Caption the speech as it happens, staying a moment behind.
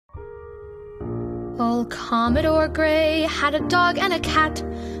Old Commodore Gray had a dog and a cat,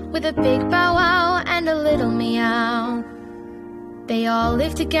 with a big bow wow and a little meow. They all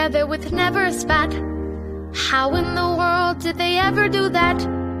lived together with never a spat. How in the world did they ever do that?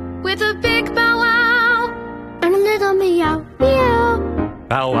 With a big bow wow and a little meow, meow.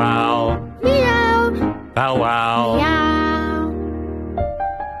 Bow wow, Meow, bow wow. meow.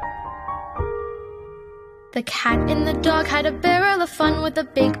 The cat and the dog had a barrel of fun, with a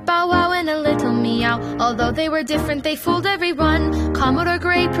big bow wow and a little meow. Although they were different, they fooled everyone. Commodore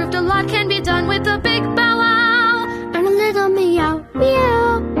Gray proved a lot can be done with a big bow wow and a little meow,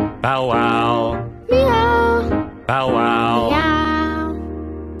 meow. Bow wow, Meow, bow wow. meow.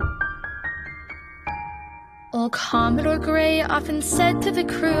 Old Commodore Gray often said to the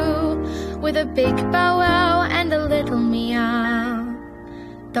crew, with a big bow wow and a little meow.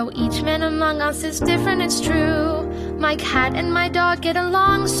 Though each man among us is different, it's true. My cat and my dog get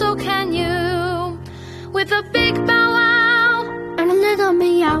along, so can you. With a big bow wow and a little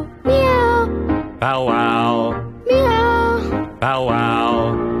meow, meow. Bow wow, Meow. bow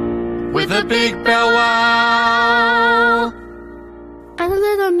wow. With a big bow wow and a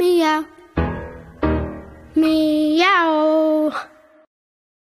little meow. Meow.